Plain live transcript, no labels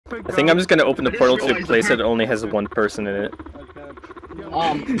I think I'm just gonna open the portal to a place that only has one person in it.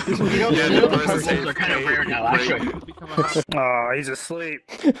 The puzzles are kind of rare now, actually. Oh, he's asleep.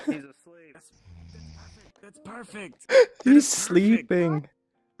 He's asleep. That's perfect. He's sleeping.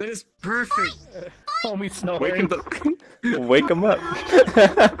 That is perfect. Homie snoring. Wake him up. Wake him the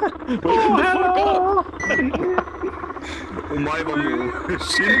fuck up.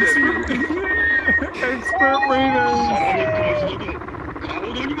 Expert reader.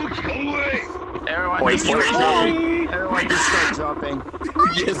 Everyone Wait, just wait, Everyone just start dropping.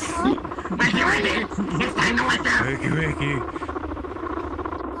 Yes. Wakey.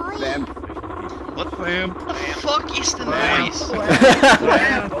 Lamp. What lamp? What the fuck is the noise?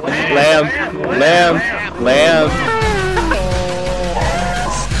 Lamb.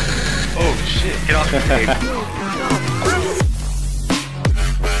 Oh shit, get off the table.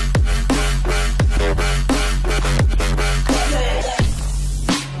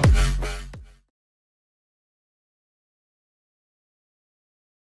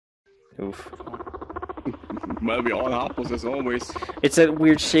 Oof. Well, we all Hoppous as always. It's that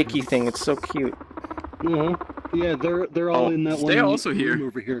weird shaky thing. It's so cute. Yeah, they're all in that one. They're also here. Room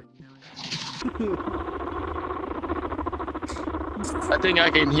over here. I think I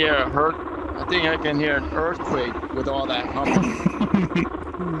can hear an earthquake with all that humming.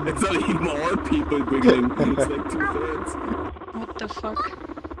 It's not even more people wiggling. It's like 2/3. What the fuck?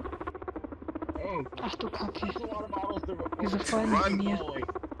 Ach du Kacke. Wieso fallen die mir?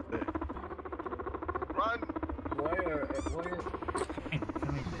 Where?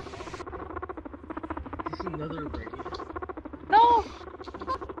 Is this another raid? No!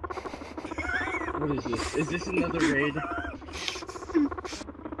 What is this? Is this another raid?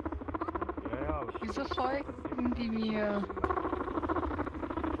 Wieso folgen die mir?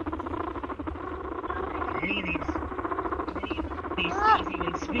 Please easy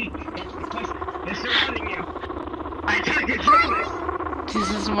and speak. They're surrounding you. I can't control this. This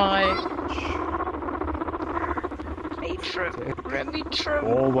is my patron. Remitron.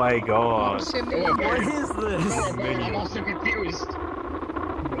 Oh my god. What is this? I'm also confused.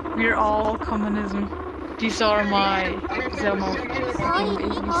 We're all communism. These are my fucking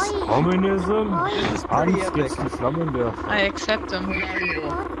babies. Communism? Hans gibt's die Flammen der. I accept them. What are you?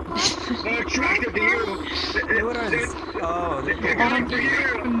 They're attracted to you. I don't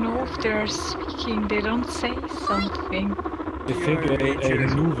even know if they're speaking. They don't say something. I think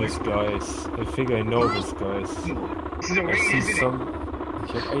I know this guys. This is a raid, isn't it?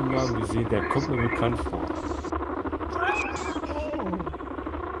 Ich hab einen Namen gesehen, der kommt mir bekannt vor.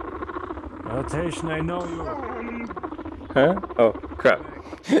 Rotation, I know you. Huh? Oh, crap.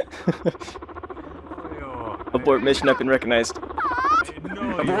 Abort mission up and recognized.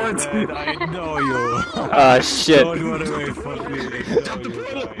 Abort! I know you. Ah, shit. Don't run away from me.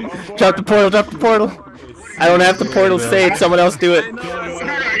 Drop the portal. I don't have the portal saved. Someone else do it.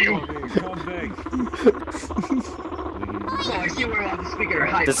 Where are you? Come back. Oh, I see we're on the speaker.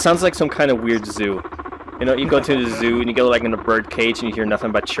 Hi. This sounds like some kind of weird zoo. You know, you go to the zoo and you go like in a bird cage and you hear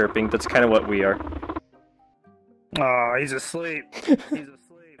nothing but chirping. That's kind of what we are. Oh, he's asleep. He's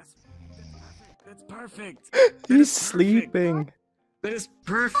asleep. That's perfect. He's sleeping. That is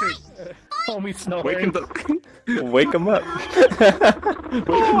perfect. Homie snoring. Wake him the Wake him up.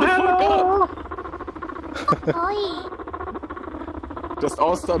 Just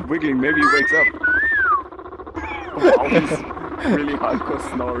all start wiggling, maybe he wakes up. Wow, he's really hardcore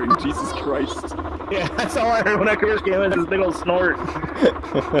snoring, Jesus Christ. Yeah, that's all I heard when I first came in, this big old snort.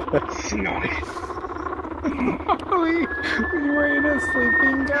 Snort. We were in a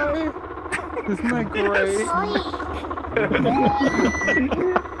sleeping guy. Isn't that great?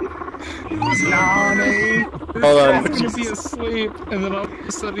 Hold on. He's gonna be asleep, and then all of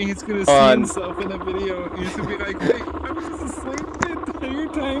a sudden he's gonna see himself in a video, and he's gonna be like, wait, I was just asleep the entire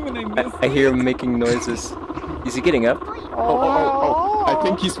time, and I missed I hear him making noises. Is he getting up? Oh. I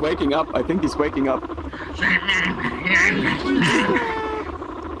think he's waking up. But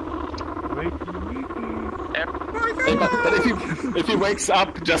if he wakes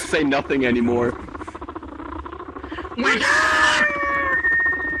up, just say nothing anymore. Wake up!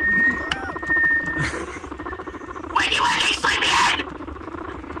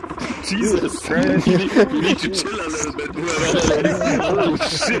 Jesus, you need to chill a little bit. Oh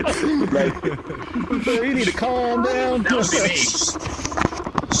shit! You need to calm down. That would be me.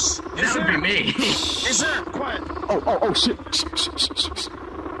 That would be me. Hey sir, quiet! Oh shit!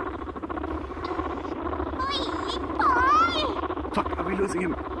 Fuck, are we losing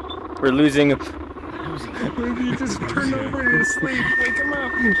him? We're losing him. Maybe he just turned over in his sleep. Wake him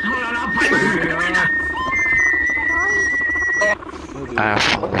up. Hold on, I'll play my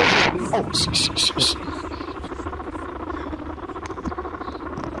Asshole. Oh, shh.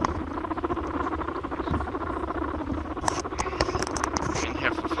 Been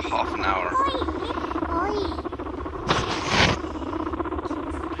here for half an hour.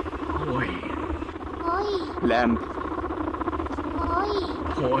 Lamp.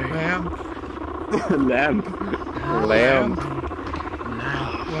 Lamb. Lamp. Lamp.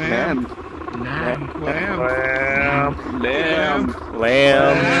 Lamb. Lamp. Lamb.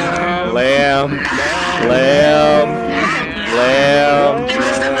 Lamb. Lamb. Lamb. Lamb.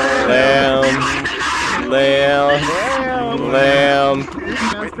 Lamb. Lamb. Lamb.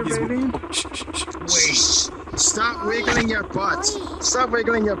 Masturbating? Wait. Stop wiggling your butt. Stop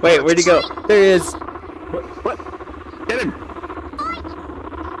wiggling your butt. Wait, where'd he go? There he is. What? Get him.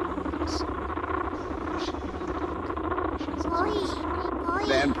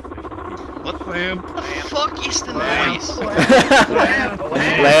 Lamb. What Lamb. the fuck is the noise?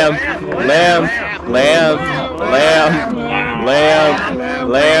 Lamb. Lamb. Lamb. Lamb. Lamb.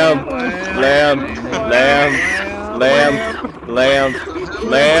 Lamb. Lamb. Lamb. Lamb. Lamb.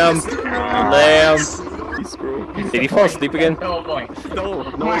 Lamb. Lamb. Did he fall asleep again? Oh boy. No,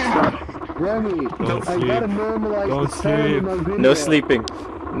 stop. Remy, I gotta normalize the sound in my video. No sleeping.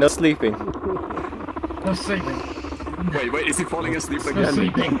 No sleeping. No sleeping. Wait, is he falling asleep No again?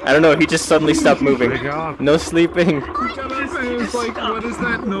 sleeping. I don't know, he just suddenly stopped moving. Wake up. No sleeping. It was like, what is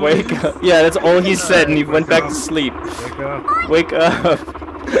that noise? Wake up. Yeah, that's all he said, and he went back to sleep. Wake up. Wake up.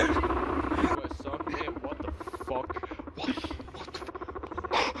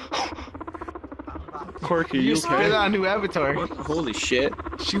 Corky, You you spit okay? on a new avatar. Holy shit.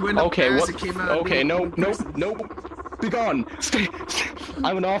 She went up Okay, fast what? and came out. Okay, no. Be gone. Stay.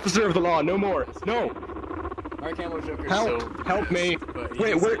 I'm an officer of the law. No more. No. Help! Help me!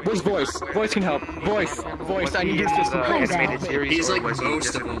 Wait, where's Voice? Voice can help. Voice, I need your system. He's like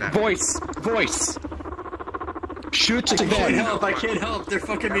most of them. Voice! Shoot them! I can't help. They're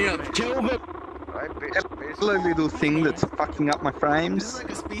fucking me up. Kill them! A little thing that's fucking up my frames. Like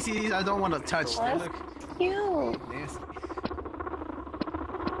a species I don't want to touch. They look Cute. nasty.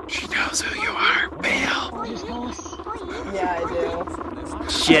 She knows who you are, Bill. Yeah, I do.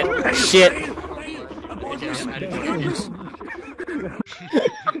 Shit.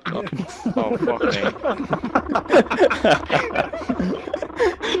 Oh, fuck me.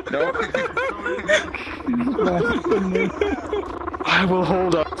 No. I will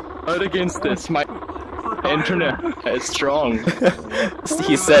hold up against this. My internet is strong.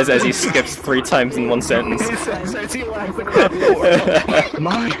 He says as he skips 3 times in one sentence.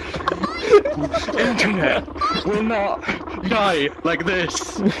 My internet will not die like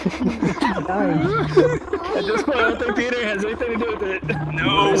this. I just don't think Peter has anything to do with it.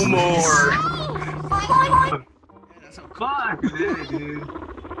 No more. Fuck, dude.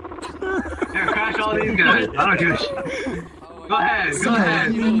 Here, crash all these guys. I don't give a shit. Go ahead.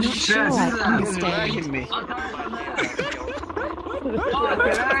 Dragging me.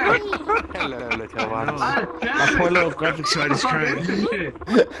 Hello, little one. My poor little graphics card is crying.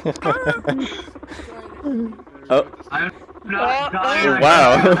 Oh. I'm not dying.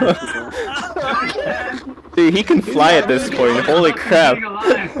 Wow. Dude, he can fly at this point. Holy crap.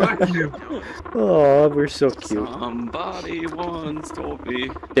 Oh, we're so cute. Somebody once told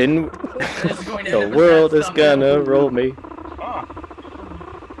me. The world is gonna roll me.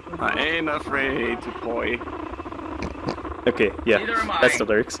 I ain't afraid to play. Okay, yeah, that's the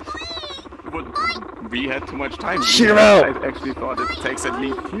lyrics. But we had too much time. Shiro! I actually thought it takes at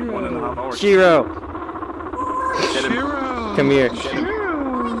least 1.5 hours. Shiro! Get him. Come here.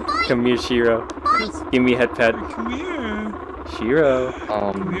 Come here, Shiro. Give me a head pet. Come here. Shiro.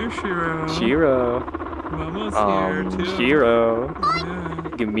 Come here, Shiro. Shiro. Mama's here, too. Shiro.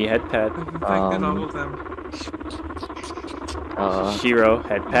 Yeah. Give me a head pet. Infected all of them. Shiro,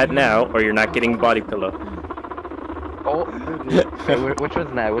 head pet now, or you're not getting body pillow. Oh, which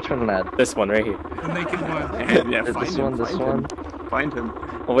one's mad? Which one's mad? This one right here. The naked one. Yeah, This one. Find him.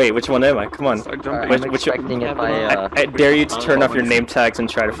 Oh wait, which one am I? Come on. Start jumping. Which, I'm which, expecting if I dare you to turn off your name tags and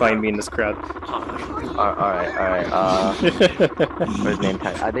try to find me in this crowd. Alright, where's name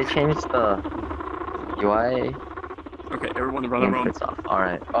tag? They changed the UI. Okay, everyone run around. Nameplates off.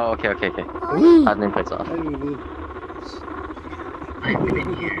 Alright. Oh, okay. Nameplates off.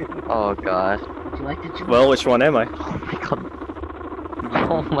 Oh god. Would you like to Well, which one am I?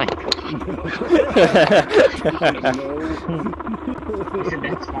 Oh my god. Listen,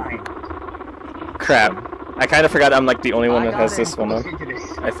 that's fine. Crap. I kind of forgot I'm like the only one that has this one on. Listen to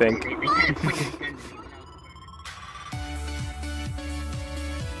this. I think. They can't freaking